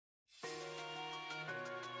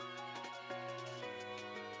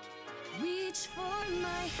reach for my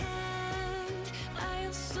hand,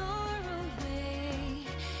 I'll soar away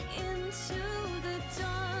into the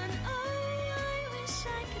dawn. Oh, I wish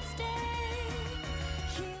I could stay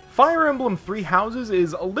here. Fire Emblem Three Houses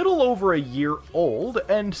is a little over a year old,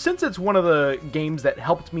 and since it's one of the games that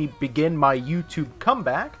helped me begin my YouTube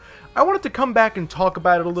comeback, I wanted to come back and talk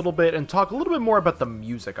about it a little bit and talk a little bit more about the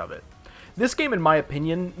music of it. This game, in my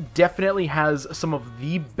opinion, definitely has some of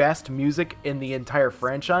the best music in the entire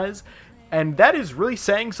franchise, and that is really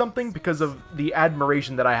saying something because of the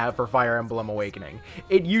admiration that I have for Fire Emblem Awakening.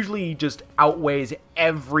 It usually just outweighs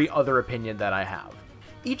every other opinion that I have.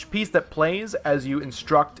 Each piece that plays as you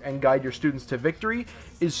instruct and guide your students to victory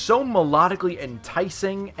is so melodically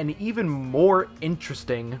enticing and even more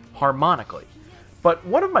interesting harmonically. But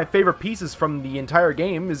one of my favorite pieces from the entire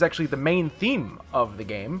game is actually the main theme of the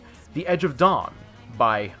game, The Edge of Dawn,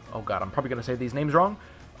 by, oh god, I'm probably going to say these names wrong,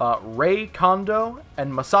 Rei Kondo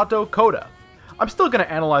and Masato Koda. I'm still going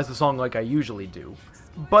to analyze the song like I usually do,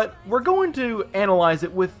 but we're going to analyze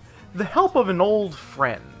it with the help of an old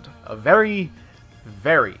friend, a very,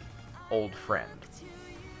 very old friend.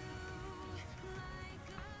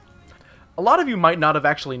 A lot of you might not have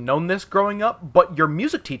actually known this growing up, but your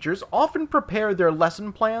music teachers often prepare their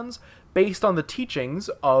lesson plans based on the teachings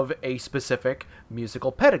of a specific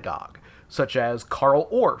musical pedagogue, such as Carl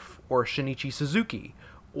Orff, or Shinichi Suzuki,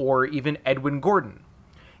 or even Edwin Gordon.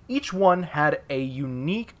 Each one had a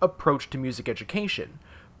unique approach to music education,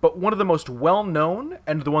 but one of the most well-known,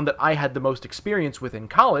 and the one that I had the most experience with in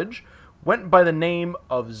college, went by the name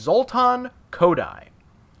of Zoltan Kodaly.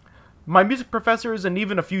 My music professors and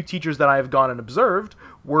even a few teachers that I have gone and observed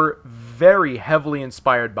were very heavily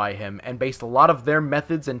inspired by him and based a lot of their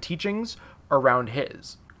methods and teachings around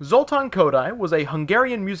his. Zoltan Kodaly was a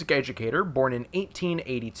Hungarian music educator born in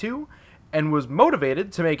 1882 and was motivated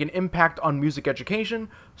to make an impact on music education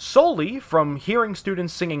solely from hearing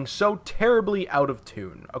students singing so terribly out of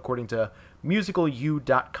tune, according to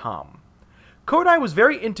musicalu.com. Kodaly was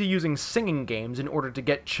very into using singing games in order to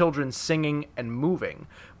get children singing and moving,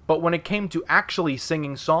 but when it came to actually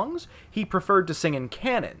singing songs, he preferred to sing in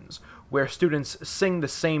canons, where students sing the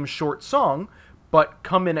same short song, but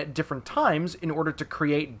come in at different times in order to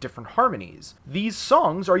create different harmonies. These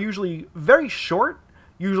songs are usually very short,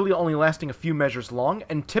 usually only lasting a few measures long,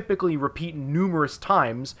 and typically repeat numerous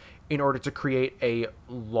times in order to create a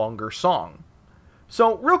longer song.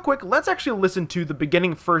 So, real quick, let's actually listen to the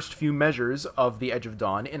beginning first few measures of The Edge of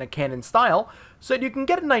Dawn in a canon style, so that you can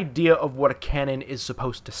get an idea of what a canon is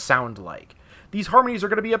supposed to sound like. These harmonies are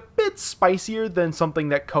going to be a bit spicier than something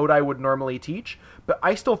that Kodaly would normally teach, but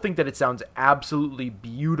I still think that it sounds absolutely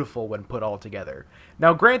beautiful when put all together.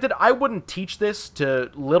 Now, granted, I wouldn't teach this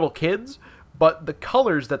to little kids, but the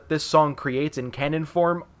colors that this song creates in canon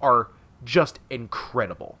form are just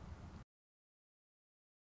incredible.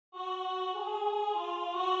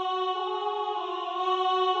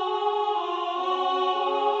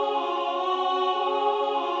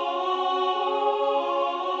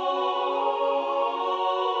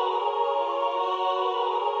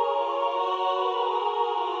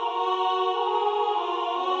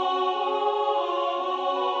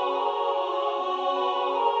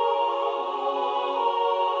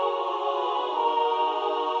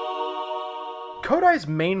 Kodaly's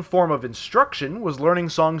main form of instruction was learning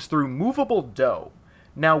songs through Movable Do.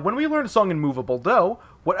 Now, when we learn a song in Movable Do,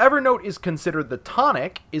 whatever note is considered the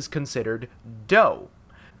tonic is considered Do.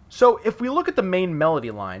 So if we look at the main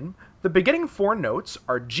melody line, the beginning four notes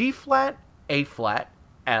are G flat, A flat,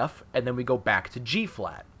 F, and then we go back to G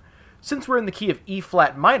flat. Since we're in the key of E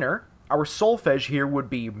flat minor, our solfege here would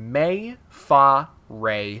be Me, Fa,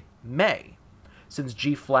 Re, Me. Since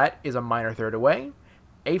G flat is a minor third away,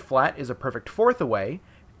 A flat is a perfect fourth away,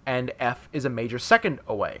 and F is a major second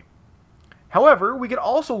away. However, we could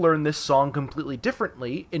also learn this song completely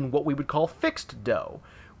differently in what we would call fixed Do,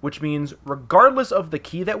 which means regardless of the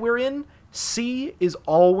key that we're in, C is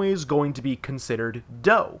always going to be considered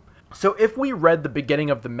Do. So if we read the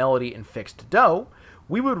beginning of the melody in fixed Do,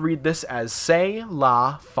 we would read this as Se,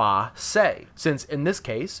 La, Fa, Se, since in this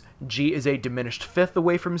case, G is a diminished fifth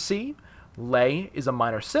away from C, Le is a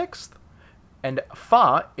minor sixth, and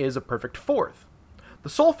Fa is a perfect fourth. The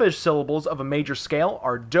solfege syllables of a major scale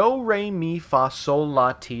are Do, Re, Mi, Fa, Sol,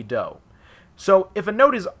 La, Ti, Do. So if a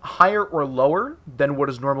note is higher or lower than what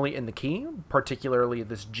is normally in the key, particularly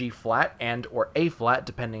this G flat and or A flat,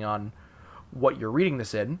 depending on what you're reading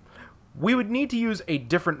this in, we would need to use a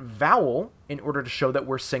different vowel in order to show that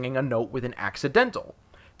we're singing a note with an accidental.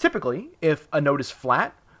 Typically, if a note is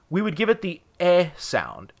flat, we would give it the eh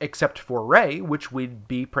sound, except for re, which would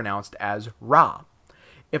be pronounced as ra.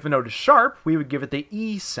 If a note is sharp, we would give it the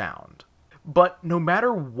e sound. But no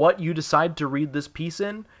matter what you decide to read this piece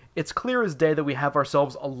in, it's clear as day that we have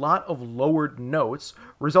ourselves a lot of lowered notes,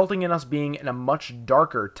 resulting in us being in a much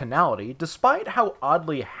darker tonality, despite how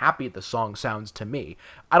oddly happy the song sounds to me.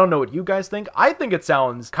 I don't know what you guys think. I think it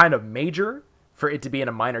sounds kind of major for it to be in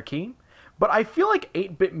a minor key, but I feel like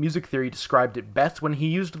 8-bit music theory described it best when he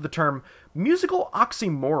used the term musical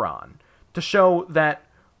oxymoron to show that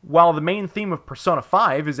while the main theme of Persona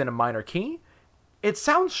 5 is in a minor key, it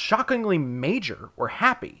sounds shockingly major or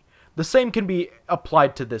happy. The same can be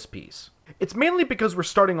applied to this piece. It's mainly because we're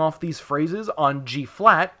starting off these phrases on G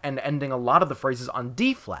flat and ending a lot of the phrases on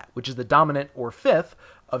D flat, which is the dominant or fifth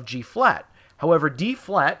of G flat. However, D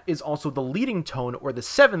flat is also the leading tone or the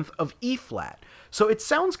seventh of E flat. So it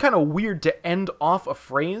sounds kind of weird to end off a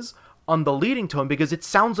phrase on the leading tone because it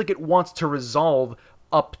sounds like it wants to resolve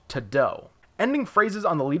up to Do. Ending phrases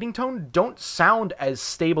on the leading tone don't sound as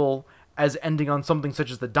stable as ending on something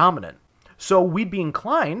such as the dominant. So we'd be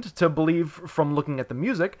inclined to believe from looking at the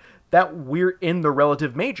music that we're in the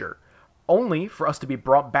relative major, only for us to be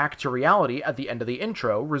brought back to reality at the end of the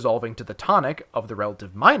intro, resolving to the tonic of the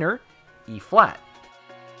relative minor, E flat.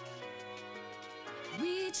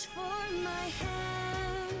 Reach for my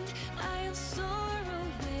hand, I'll soar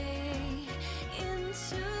away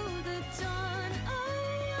into the dawn. Oh,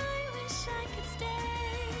 I wish I could stay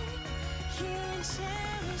here and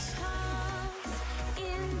cherish hearts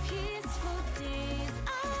in peaceful days.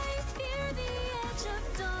 I fear the edge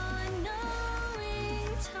of dawn,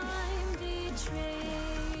 knowing time betrays.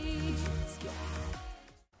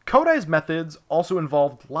 Kodai's methods also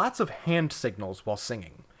involved lots of hand signals while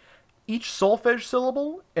singing. Each solfege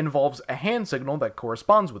syllable involves a hand signal that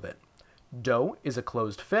corresponds with it. Do is a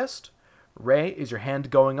closed fist. Re is your hand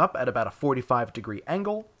going up at about a 45-degree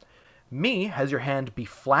angle. Mi has your hand be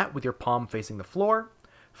flat with your palm facing the floor.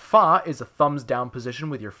 Fa is a thumbs down position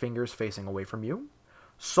with your fingers facing away from you.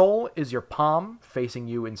 Sol is your palm facing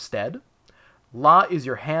you instead. La is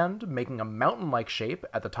your hand making a mountain-like shape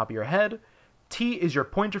at the top of your head. Ti is your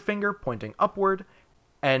pointer finger pointing upward.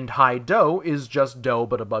 And high Do is just Do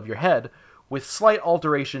but above your head, with slight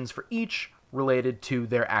alterations for each related to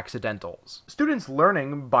their accidentals. Students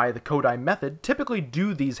learning by the Kodai method typically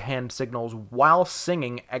do these hand signals while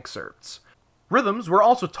singing excerpts. Rhythms were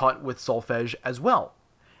also taught with solfege as well.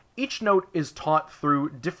 Each note is taught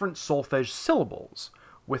through different solfege syllables,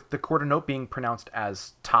 with the quarter note being pronounced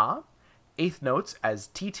as ta, eighth notes as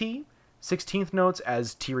tt, 16th notes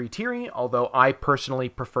as tiri tiri, although I personally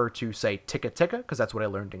prefer to say ticka ticka because that's what I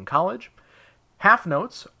learned in college. Half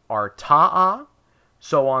notes are ta-a,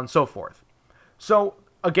 so on and so forth. So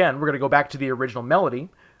again, we're going to go back to the original melody.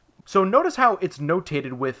 So notice how it's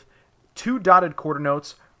notated with two dotted quarter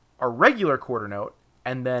notes, a regular quarter note,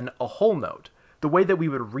 and then a whole note. The way that we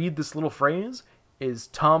would read this little phrase is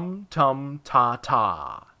tum tum ta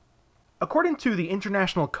ta. According to the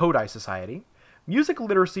International Kodai Society, music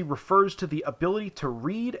literacy refers to the ability to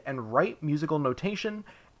read and write musical notation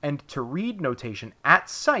and to read notation at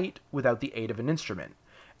sight without the aid of an instrument.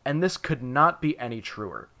 And this could not be any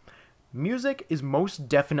truer. Music is most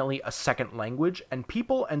definitely a second language, and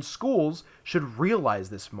people and schools should realize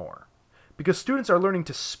this more. Because students are learning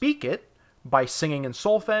to speak it by singing in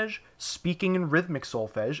solfege, speaking in rhythmic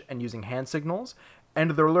solfege, and using hand signals,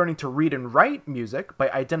 and they're learning to read and write music by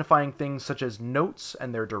identifying things such as notes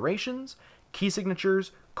and their durations, key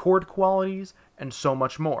signatures, chord qualities, and so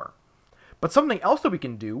much more. But something else that we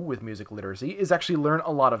can do with music literacy is actually learn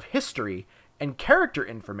a lot of history and character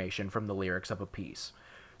information from the lyrics of a piece.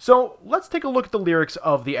 So let's take a look at the lyrics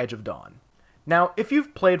of The Edge of Dawn. Now, if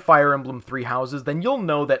you've played Fire Emblem Three Houses, then you'll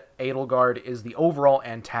know that Edelgard is the overall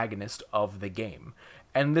antagonist of the game,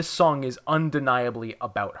 and this song is undeniably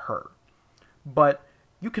about her. But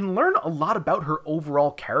you can learn a lot about her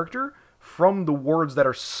overall character from the words that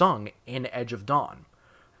are sung in Edge of Dawn.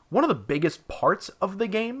 One of the biggest parts of the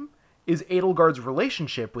game is Edelgard's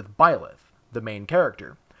relationship with Byleth, the main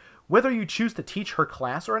character. Whether you choose to teach her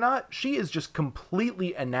class or not, she is just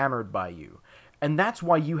completely enamored by you, and that's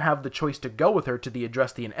why you have the choice to go with her to the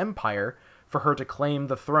Adrestian Empire for her to claim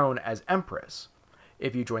the throne as Empress,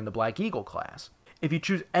 if you join the Black Eagle class. If you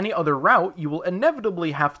choose any other route, you will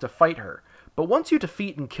inevitably have to fight her, but once you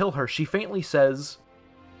defeat and kill her, she faintly says,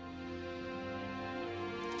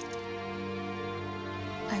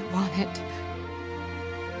 I wanted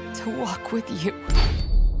to walk with you.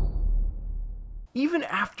 Even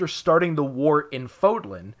after starting the war in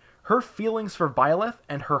Fodlan, her feelings for Byleth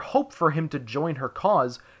and her hope for him to join her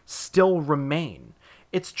cause still remain.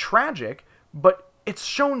 It's tragic, but it's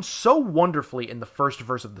shown so wonderfully in the first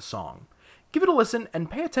verse of the song. Give it a listen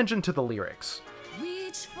and pay attention to the lyrics.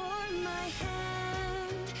 Reach for my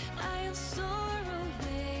hand, I'll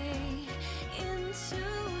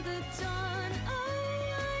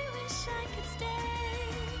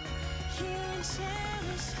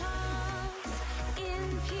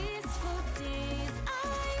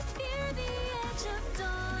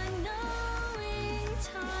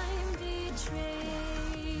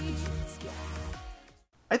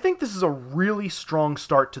think this is a really strong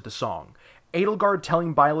start to the song. Edelgard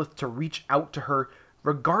telling Byleth to reach out to her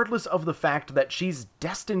regardless of the fact that she's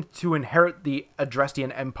destined to inherit the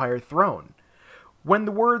Adrestian Empire throne. When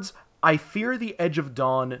the words, "I fear the edge of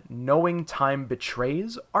dawn, knowing time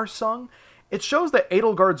betrays," are sung, it shows that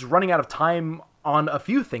Edelgard's running out of time on a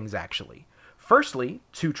few things, actually. Firstly,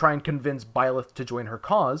 to try and convince Byleth to join her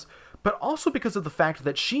cause, but also because of the fact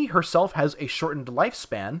that she herself has a shortened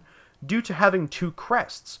lifespan due to having 2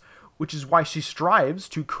 crests, which is why she strives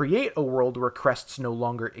to create a world where crests no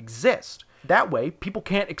longer exist. That way, people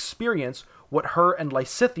can't experience what her and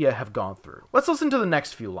Lysithea have gone through. Let's listen to the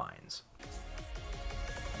next few lines.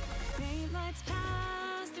 Faint lights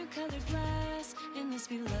pass through colored glass in this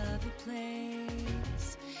beloved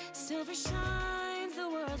place. Silver shines, the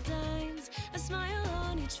world dines, a smile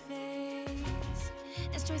on each face.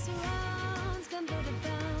 As joy surrounds, come by the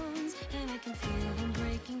bounds, and I can feel them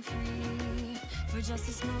breaking free. For just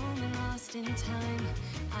this moment lost in time,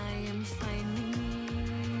 I am finally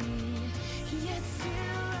me. Yet still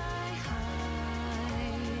I hide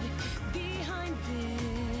behind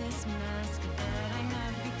this mask that I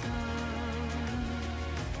have become.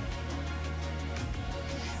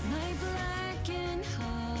 My blackened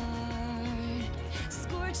heart,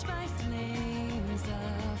 scorched by flames,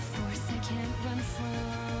 a force I can't run from.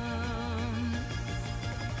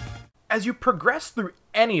 As you progress through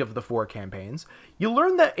any of the 4 campaigns, you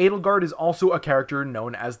learn that Edelgard is also a character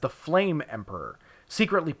known as the Flame Emperor,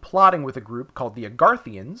 secretly plotting with a group called the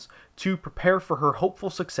Agarthians to prepare for her hopeful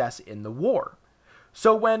success in the war.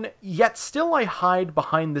 So when "Yet still I hide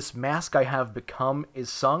behind this mask I have become" is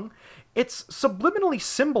sung, it's subliminally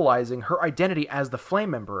symbolizing her identity as the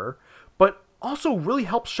Flame Emperor, but also really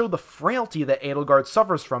helps show the frailty that Edelgard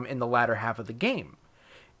suffers from in the latter half of the game.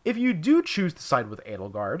 If you do choose to side with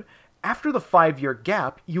Edelgard, after the 5-year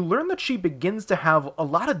gap, you learn that she begins to have a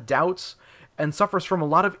lot of doubts and suffers from a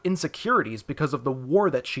lot of insecurities because of the war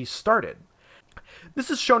that she started. This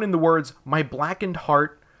is shown in the words, "My blackened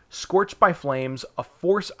heart, scorched by flames, a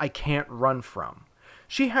force I can't run from."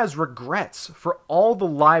 She has regrets for all the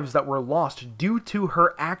lives that were lost due to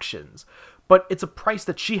her actions, but it's a price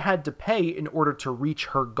that she had to pay in order to reach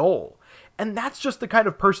her goal. And that's just the kind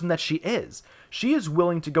of person that she is. She is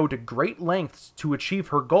willing to go to great lengths to achieve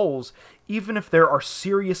her goals, even if there are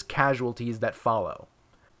serious casualties that follow.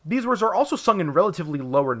 These words are also sung in relatively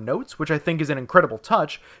lower notes, which I think is an incredible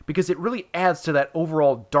touch, because it really adds to that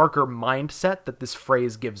overall darker mindset that this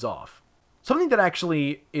phrase gives off. Something that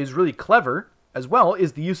actually is really clever, as well,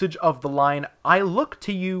 is the usage of the line, "I look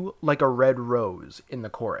to you like a red rose," in the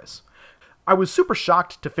chorus. I was super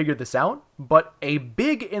shocked to figure this out, but a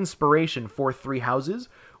big inspiration for Three Houses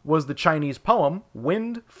was the Chinese poem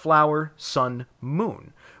Wind, Flower, Sun,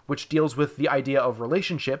 Moon, which deals with the idea of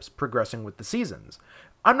relationships progressing with the seasons.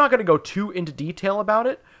 I'm not going to go too into detail about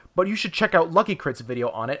it, but you should check out Lucky Crit's video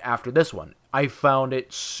on it after this one. I found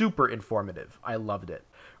it super informative. I loved it.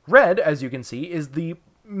 Red, as you can see, is the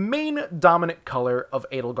main dominant color of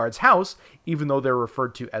Edelgard's house, even though they're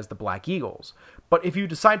referred to as the Black Eagles. But if you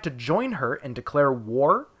decide to join her and declare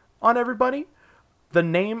war on everybody, the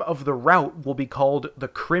name of the route will be called the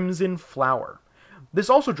Crimson Flower. This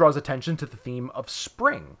also draws attention to the theme of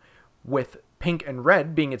spring, with pink and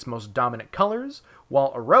red being its most dominant colors,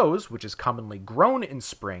 while a rose, which is commonly grown in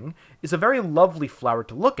spring, is a very lovely flower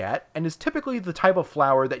to look at, and is typically the type of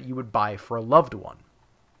flower that you would buy for a loved one.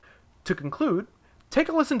 To conclude, take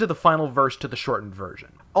a listen to the final verse to the shortened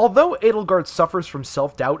version. Although Edelgard suffers from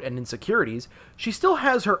self-doubt and insecurities, she still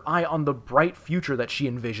has her eye on the bright future that she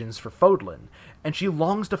envisions for Fodlan, and she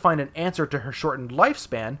longs to find an answer to her shortened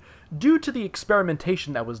lifespan due to the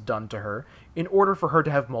experimentation that was done to her in order for her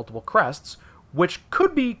to have multiple crests, which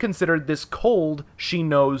could be considered this cold she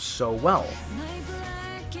knows so well. My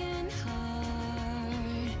blackened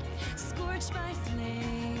heart, scorched by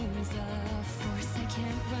flames, a force I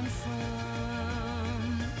can't run from.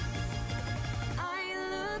 I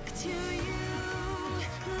look to you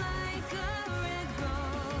like a red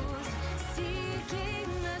rose, seeking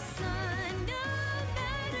the sun, no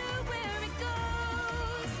matter where it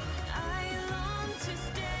goes. I long to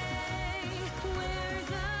stay where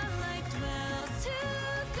the light dwells, to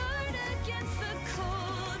guard against the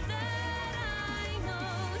cold that I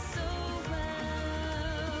know so well.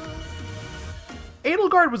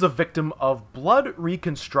 Edelgard was a victim of blood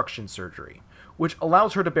reconstruction surgery, which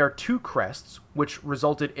allows her to bear 2 crests, which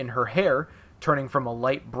resulted in her hair turning from a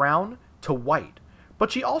light brown to white.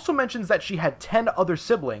 But she also mentions that she had 10 other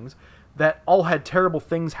siblings that all had terrible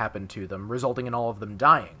things happen to them, resulting in all of them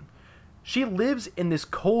dying. She lives in this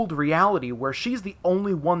cold reality where she's the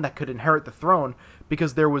only one that could inherit the throne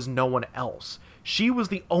because there was no one else. she was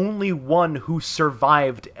the only one who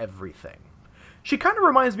survived everything. She kind of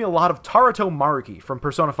reminds me a lot of Taruto Maruki from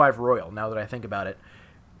Persona 5 Royal, now that I think about it.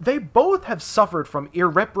 They both have suffered from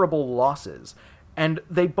irreparable losses, and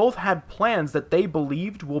they both had plans that they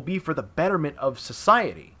believed will be for the betterment of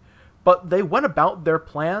society. But they went about their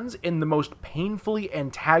plans in the most painfully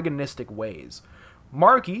antagonistic ways.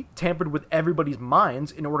 Maruki tampered with everybody's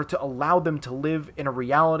minds in order to allow them to live in a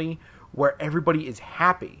reality where everybody is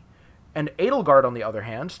happy. And Edelgard, on the other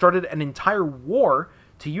hand, started an entire war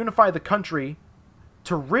to unify the country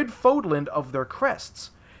to rid Fodland of their crests.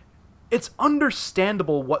 It's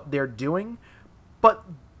understandable what they're doing, but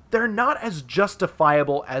they're not as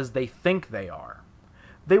justifiable as they think they are.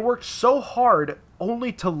 They worked so hard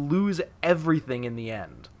only to lose everything in the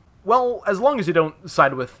end. Well, as long as you don't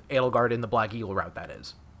side with Edelgard in the Black Eagle route, that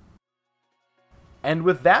is. And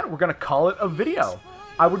with that, we're going to call it a video.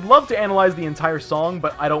 I would love to analyze the entire song,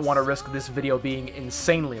 but I don't want to risk this video being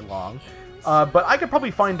insanely long. But I could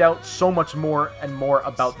probably find out so much more and more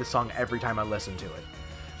about this song every time I listen to it.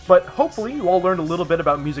 But hopefully you all learned a little bit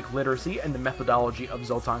about music literacy and the methodology of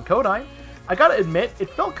Zoltan Kodaly. I gotta admit, it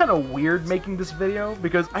felt kind of weird making this video,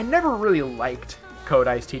 because I never really liked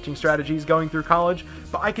Kodaly's teaching strategies going through college,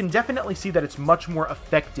 but I can definitely see that it's much more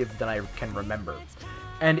effective than I can remember.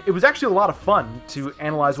 And it was actually a lot of fun to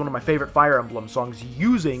analyze one of my favorite Fire Emblem songs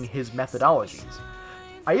using his methodologies.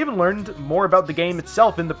 I even learned more about the game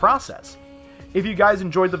itself in the process. If you guys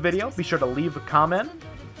enjoyed the video, be sure to leave a comment,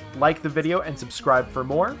 like the video, and subscribe for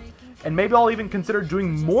more. And maybe I'll even consider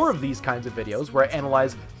doing more of these kinds of videos where I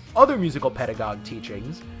analyze other musical pedagogue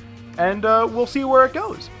teachings, and we'll see where it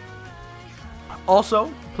goes.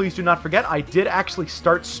 Also, please do not forget, I did actually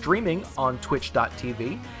start streaming on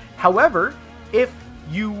twitch.tv. However, if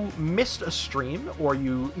you missed a stream or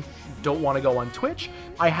you don't want to go on Twitch,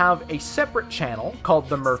 I have a separate channel called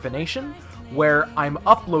The Murfination, where I'm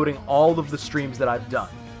uploading all of the streams that I've done.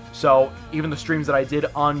 So, even the streams that I did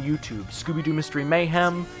on YouTube, Scooby-Doo Mystery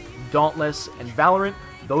Mayhem, Dauntless, and Valorant,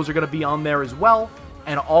 those are going to be on there as well,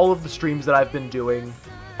 and all of the streams that I've been doing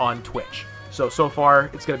on Twitch. So far,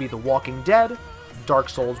 it's going to be The Walking Dead, Dark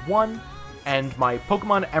Souls 1, and my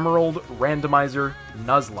Pokemon Emerald randomizer,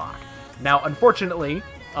 Nuzlocke. Now, unfortunately,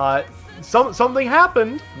 something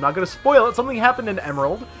happened. I'm not going to spoil it. Something happened in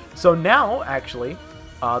Emerald. So now, actually,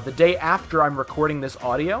 the day after I'm recording this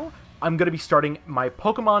audio, I'm going to be starting my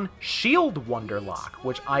Pokemon Shield Wonderlock,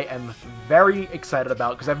 which I am very excited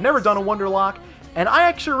about, because I've never done a Wonderlock, and I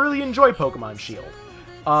actually really enjoy Pokemon Shield.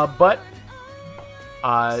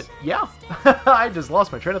 Yeah, I just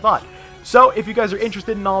lost my train of thought. So, if you guys are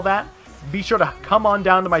interested in all that, be sure to come on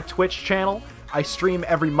down to my Twitch channel. I stream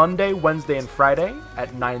every Monday, Wednesday, and Friday at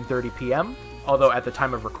 9:30 p.m. Although, at the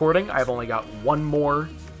time of recording, I've only got one more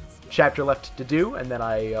chapter left to do, and then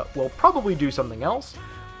I will probably do something else.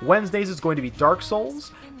 Wednesdays is going to be Dark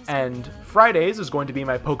Souls, and Fridays is going to be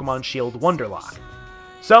my Pokemon Shield Wonderlock.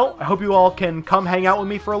 So, I hope you all can come hang out with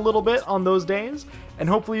me for a little bit on those days, and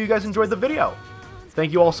hopefully you guys enjoyed the video.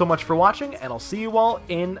 Thank you all so much for watching, and I'll see you all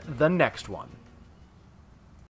in the next one.